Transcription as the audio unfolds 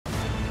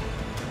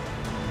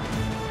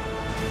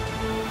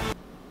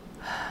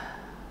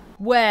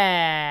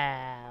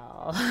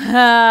Well,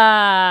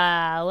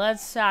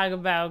 let's talk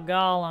about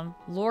Gollum.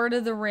 Lord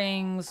of the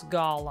Rings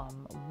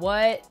Gollum.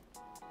 What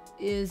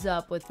is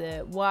up with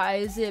it? Why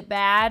is it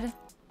bad?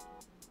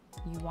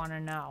 You want to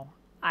know.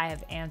 I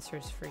have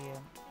answers for you.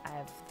 I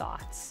have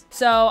thoughts.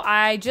 So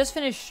I just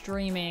finished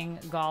streaming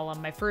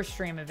Gollum, my first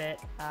stream of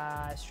it.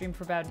 Streamed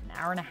for about an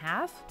hour and a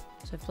half.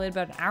 So I played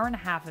about an hour and a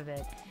half of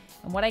it.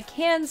 And what I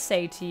can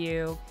say to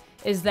you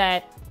is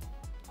that,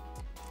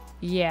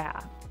 yeah,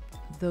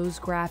 those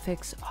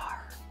graphics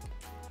are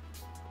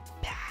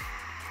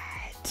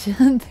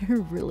bad. They're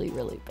really,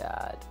 really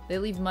bad. They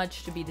leave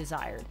much to be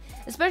desired,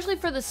 especially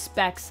for the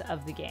specs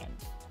of the game.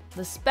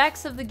 The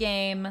specs of the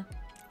game.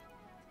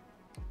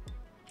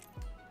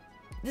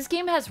 This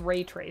game has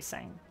ray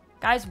tracing.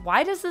 Guys,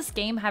 why does this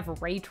game have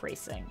ray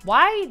tracing?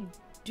 Why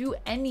do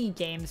any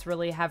games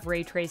really have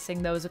ray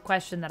tracing? Though is a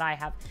question that I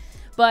have.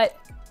 But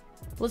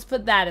let's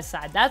put that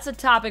aside. That's a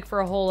topic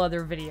for a whole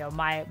other video.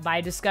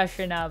 My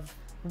discussion of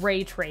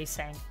ray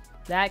tracing.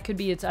 That could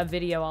be a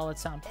video all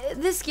its own.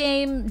 This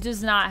game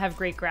does not have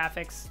great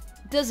graphics.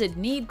 Does it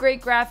need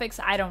great graphics?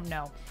 I don't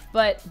know.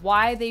 But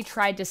why they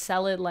tried to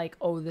sell it like,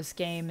 oh, this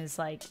game is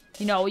like,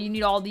 you know, you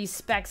need all these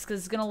specs because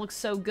it's going to look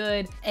so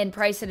good, and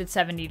price it at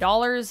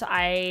 $70.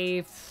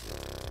 I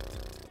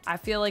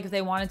feel like if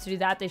they wanted to do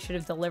that, they should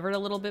have delivered a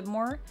little bit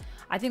more.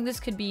 I think this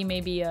could be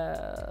maybe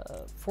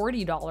a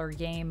 $40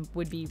 game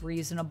would be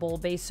reasonable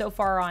based so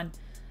far on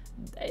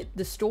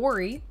the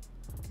story.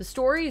 The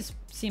story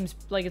seems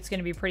like it's going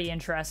to be pretty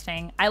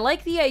interesting. I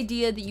like the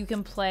idea that you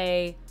can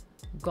play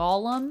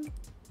Gollum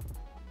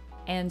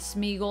and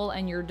Smeagol,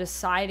 and you're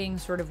deciding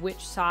sort of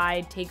which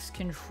side takes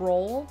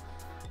control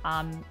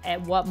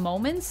at what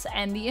moments.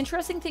 And the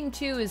interesting thing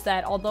too is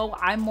that although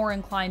I'm more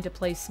inclined to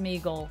play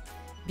Smeagol,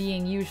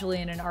 being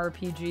usually in an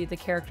RPG the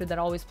character that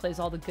always plays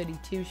all the goody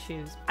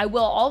two-shoes, I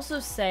will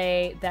also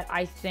say that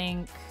I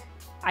think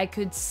I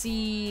could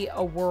see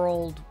a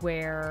world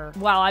where,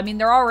 well, I mean,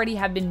 there already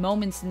have been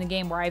moments in the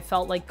game where I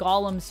felt like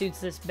Gollum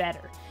suits this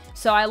better.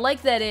 So I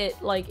like that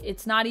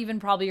it's not even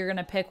probably you're going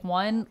to pick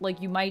one.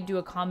 Like, you might do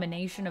a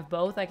combination of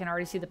both. I can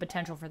already see the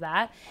potential for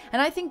that.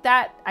 And I think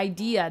that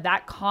idea,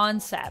 that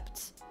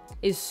concept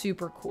is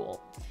super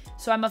cool.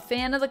 So I'm a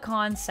fan of the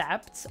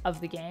concept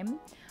of the game.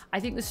 I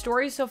think the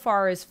story so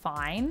far is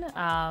fine.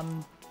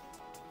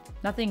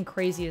 Nothing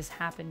crazy has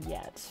happened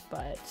yet,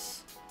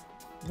 but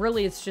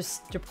really it's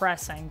just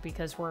depressing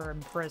because we're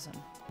in prison.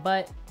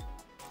 But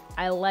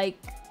I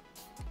like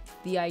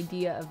the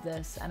idea of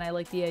this, and I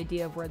like the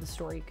idea of where the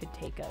story could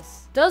take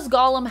us. Does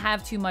Gollum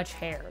have too much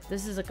hair?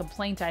 This is a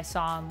complaint I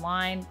saw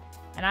online,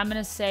 and I'm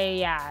gonna say,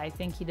 yeah, I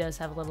think he does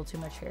have a little too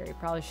much hair. He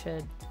probably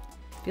should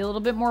be a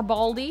little bit more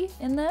baldy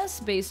in this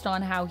based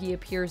on how he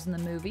appears in the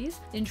movies.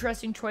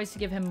 Interesting choice to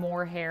give him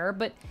more hair,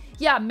 but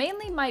yeah,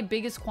 mainly my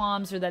biggest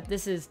qualms are that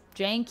this is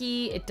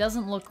janky, it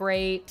doesn't look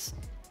great,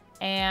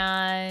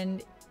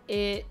 and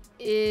it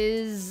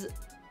is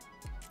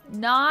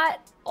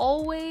not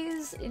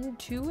always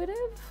intuitive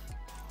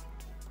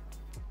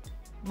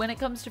when it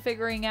comes to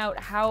figuring out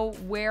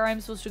where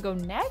I'm supposed to go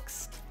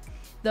next.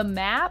 The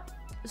map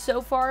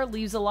so far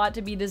leaves a lot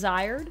to be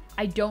desired.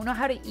 I don't know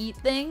how to eat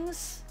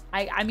things.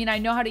 I mean, I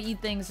know how to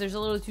eat things. There's a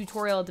little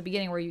tutorial at the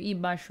beginning where you eat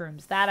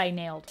mushrooms. That I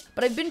nailed.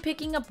 But I've been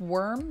picking up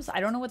worms. I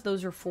don't know what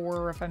those are for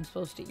or if I'm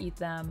supposed to eat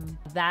them.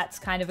 That's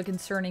kind of a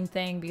concerning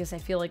thing because I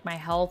feel like my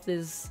health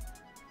is...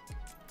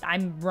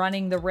 I'm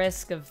running the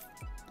risk of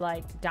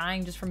like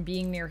dying just from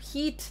being near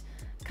heat.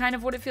 Kind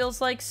of what it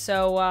feels like.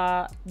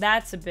 So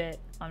that's a bit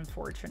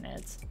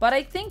unfortunate. But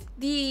I think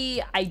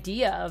the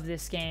idea of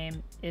this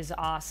game is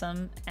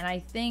awesome. And I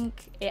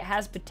think it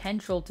has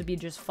potential to be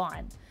just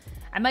fun.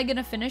 Am I going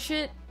to finish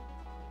it?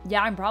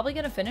 Yeah, I'm probably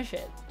going to finish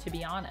it, to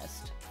be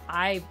honest.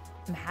 I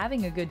am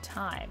having a good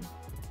time.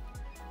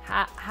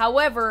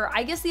 However,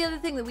 I guess the other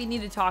thing that we need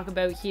to talk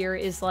about here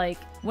is like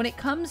when it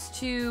comes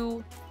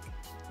to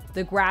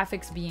the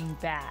graphics being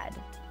bad,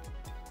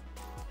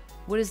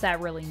 what does that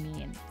really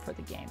mean for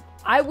the game?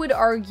 I would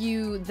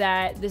argue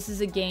that this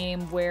is a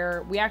game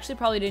where we actually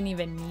probably didn't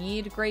even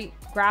need great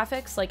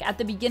graphics. Like at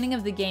the beginning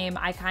of the game,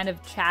 I kind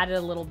of chatted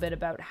a little bit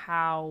about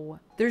how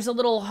there's a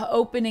little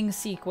opening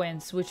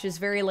sequence, which is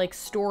very like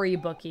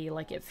storybooky.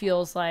 Like it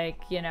feels like,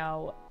 you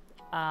know,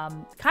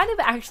 kind of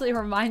actually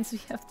reminds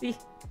me of the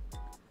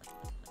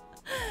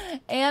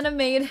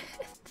animated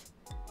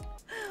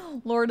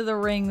Lord of the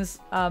Rings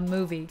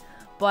movie.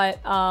 But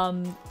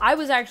I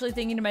was actually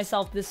thinking to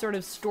myself, this sort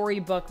of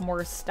storybook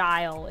more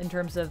style in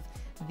terms of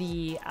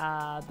the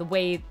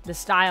way, the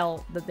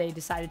style that they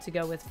decided to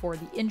go with for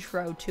the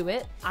intro to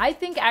it, I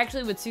think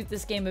actually would suit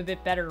this game a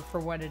bit better for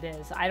what it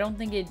is. I don't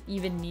think it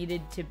even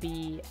needed to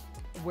be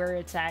where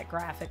it's at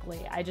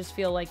graphically. I just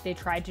feel like they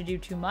tried to do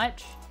too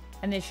much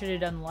and they should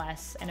have done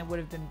less and it would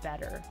have been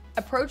better.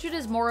 Approach it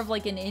as more of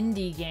like an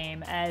indie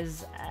game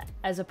as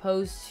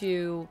opposed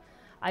to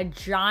a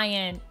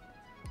giant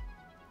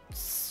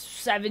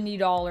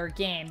 $70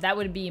 game. That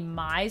would be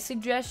my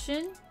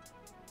suggestion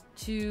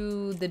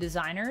to the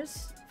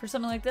designers for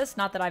something like this.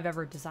 Not that I've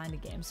ever designed a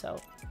game,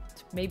 so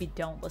maybe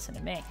don't listen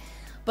to me.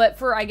 But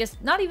for, I guess,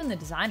 not even the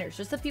designers,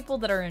 just the people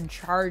that are in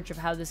charge of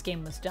how this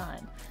game was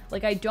done.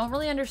 Like, I don't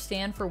really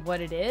understand for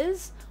what it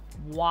is,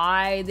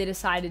 why they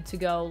decided to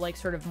go, like,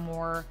 sort of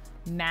more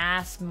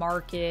mass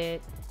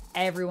market,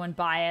 everyone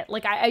buy it.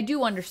 Like, I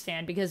do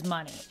understand because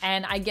money.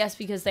 And I guess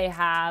because they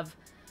have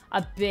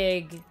a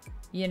big,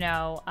 you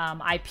know,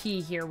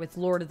 IP here with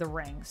Lord of the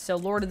Rings. So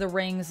Lord of the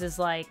Rings is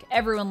like,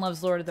 everyone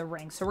loves Lord of the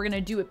Rings. So we're going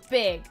to do it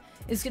big.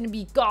 It's going to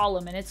be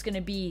Gollum, and it's going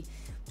to be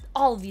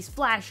all of these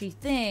flashy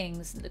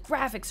things. The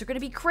graphics are going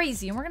to be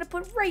crazy, and we're going to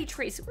put ray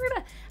tracing. We're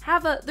going to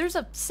have there's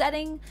a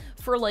setting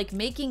for like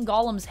making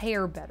Gollum's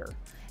hair better.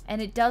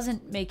 And it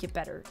doesn't make it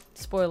better.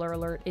 Spoiler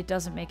alert, it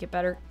doesn't make it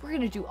better. We're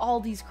going to do all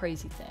these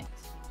crazy things.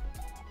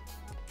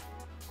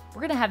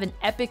 We're going to have an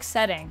epic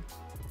setting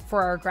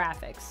for our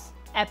graphics.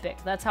 Epic.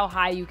 That's how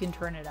high you can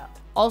turn it up.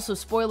 Also,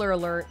 spoiler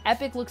alert,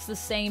 epic looks the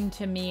same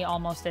to me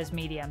almost as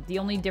medium. The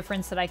only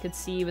difference that I could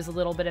see was a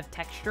little bit of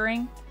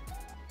texturing.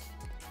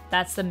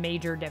 That's the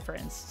major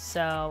difference.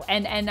 So,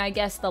 and I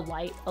guess the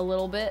light a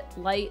little bit.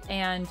 Light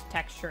and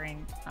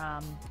texturing.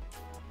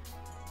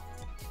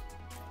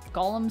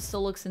 Gollum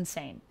still looks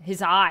insane.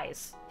 His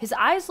eyes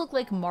look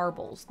like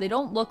marbles. They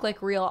don't look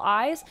like real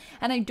eyes,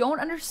 and I don't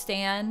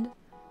understand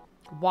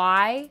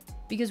why,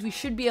 because we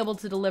should be able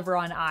to deliver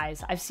on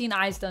eyes. I've seen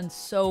eyes done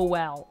so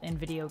well in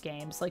video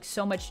games, like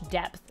so much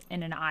depth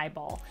in an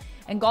eyeball.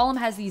 And Gollum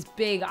has these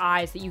big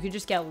eyes that you could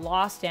just get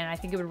lost in. I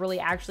think it would really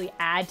actually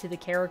add to the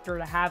character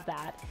to have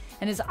that.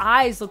 And his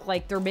eyes look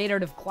like they're made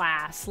out of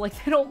glass. Like,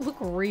 they don't look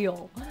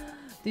real.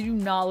 They do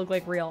not look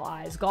like real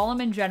eyes.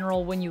 Gollum in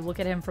general, when you look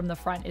at him from the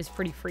front, is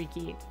pretty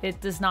freaky. It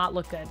does not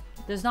look good.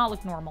 It does not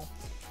look normal.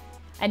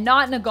 And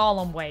not in a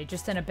Gollum way,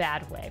 just in a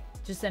bad way.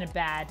 Just in a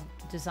bad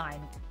design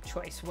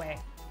choice way.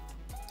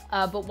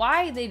 But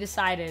why they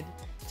decided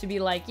to be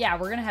like, yeah,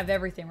 we're going to have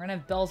everything. We're going to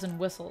have bells and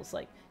whistles.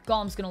 Like,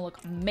 Gollum's going to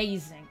look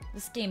amazing.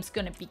 This game's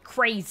going to be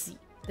crazy.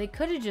 They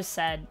could have just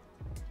said,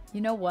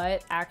 you know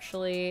what?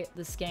 Actually,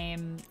 this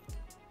game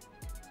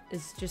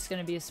is just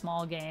going to be a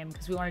small game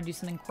because we want to do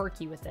something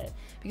quirky with it.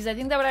 Because I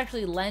think that would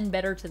actually lend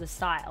better to the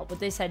style. But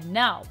they said,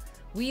 no,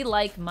 we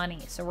like money,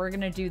 so we're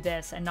going to do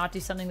this and not do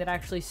something that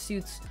actually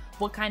suits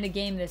what kind of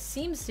game this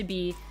seems to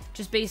be,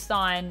 just based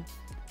on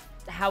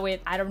how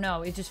it, I don't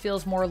know, it just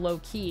feels more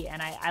low-key.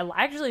 And I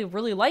actually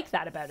really like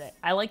that about it.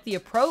 I like the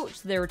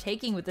approach they were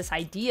taking with this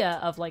idea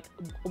of, like,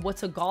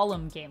 what's a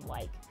Gollum game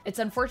like? It's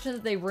unfortunate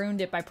that they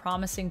ruined it by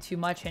promising too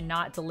much and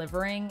not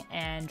delivering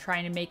and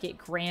trying to make it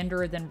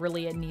grander than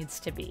really it needs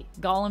to be.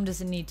 Gollum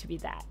doesn't need to be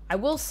that. I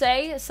will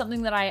say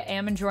something that I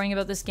am enjoying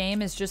about this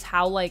game is just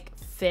how, like,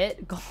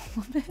 fit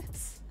Gollum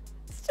is.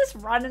 It's just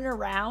running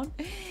around.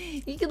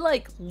 He can,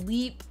 like,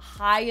 leap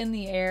high in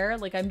the air.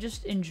 Like, I'm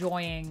just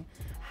enjoying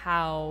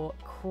how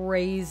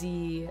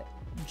crazy,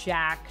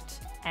 jacked,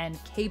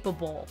 and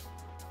capable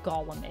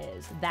Gollum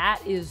is. That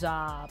is,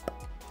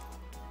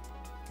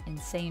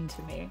 insane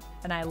to me,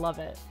 and I love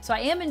it. So I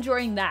am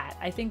enjoying that.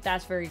 I think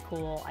that's very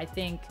cool. I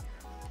think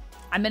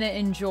I'm gonna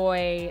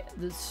enjoy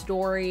the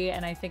story,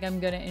 and I think I'm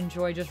gonna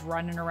enjoy just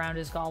running around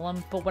as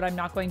Gollum. But what I'm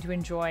not going to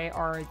enjoy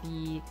are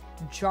the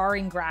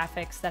jarring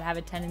graphics that have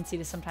a tendency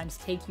to sometimes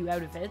take you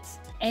out of it,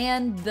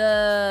 and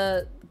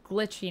the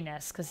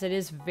glitchiness, because it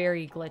is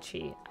very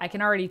glitchy. I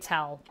can already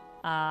tell.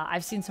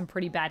 I've seen some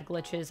pretty bad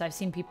glitches. I've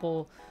seen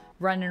people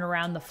running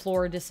around, the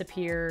floor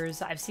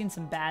disappears. I've seen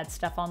some bad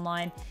stuff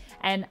online.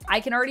 And I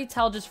can already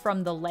tell just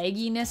from the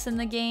lagginess in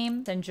the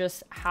game and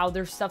just how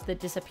there's stuff that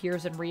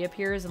disappears and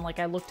reappears. And like,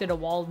 I looked at a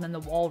wall and then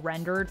the wall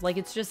rendered. Like,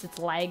 it's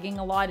lagging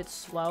a lot. It's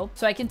slow.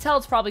 So I can tell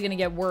it's probably going to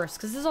get worse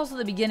because this is also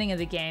the beginning of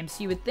the game.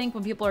 So you would think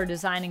when people are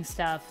designing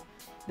stuff,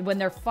 when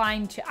they're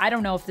I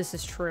don't know if this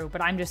is true,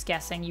 but I'm just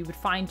guessing, you would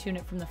fine tune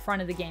it from the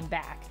front of the game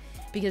back.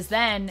 Because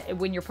then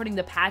when you're putting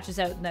the patches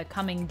out in the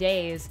coming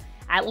days,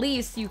 at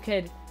least you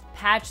could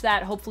patch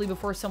that hopefully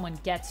before someone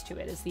gets to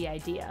it, is the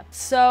idea.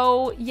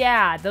 So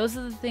yeah, those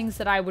are the things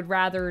that I would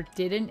rather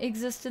didn't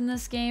exist in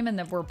this game and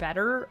that were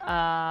better,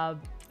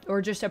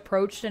 or just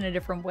approached in a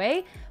different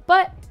way.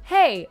 But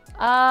hey,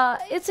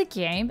 it's a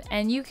game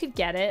and you could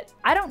get it.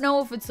 I don't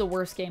know if it's the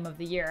worst game of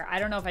the year. I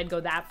don't know if I'd go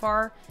that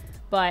far,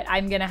 but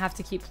I'm gonna have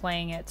to keep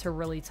playing it to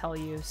really tell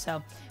you.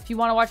 So if you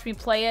want to watch me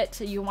play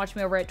it, you can watch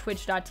me over at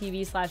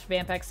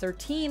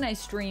twitch.tv/vampex13. I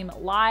stream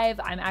live.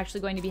 I'm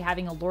actually going to be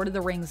having a Lord of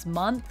the Rings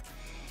month,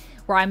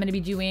 where I'm going to be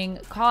doing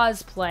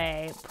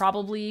cosplay,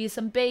 probably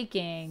some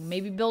baking,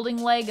 maybe building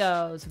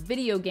Legos,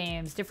 video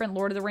games, different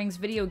Lord of the Rings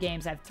video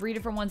games. I have 3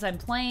 different ones I'm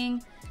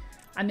playing.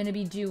 I'm going to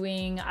be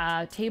doing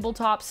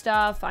tabletop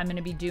stuff. I'm going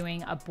to be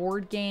doing a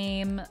board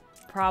game,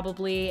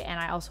 probably, and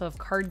I also have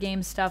card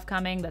game stuff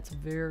coming. That's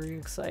very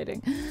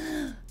exciting.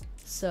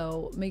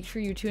 So make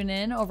sure you tune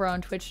in over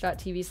on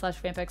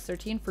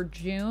twitch.tv/vampex13 for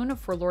June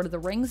for Lord of the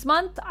Rings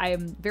month. I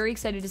am very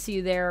excited to see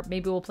you there.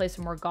 Maybe we'll play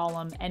some more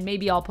Gollum, and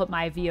maybe I'll put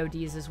my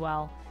VODs as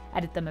well,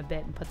 edit them a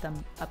bit and put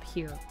them up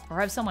here, or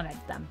have someone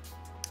edit them.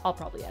 I'll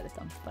probably edit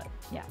them, but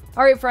yeah.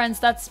 All right, friends,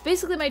 that's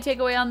basically my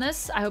takeaway on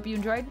this. I hope you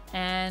enjoyed,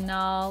 and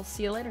I'll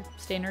see you later.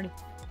 Stay nerdy.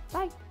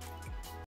 Bye.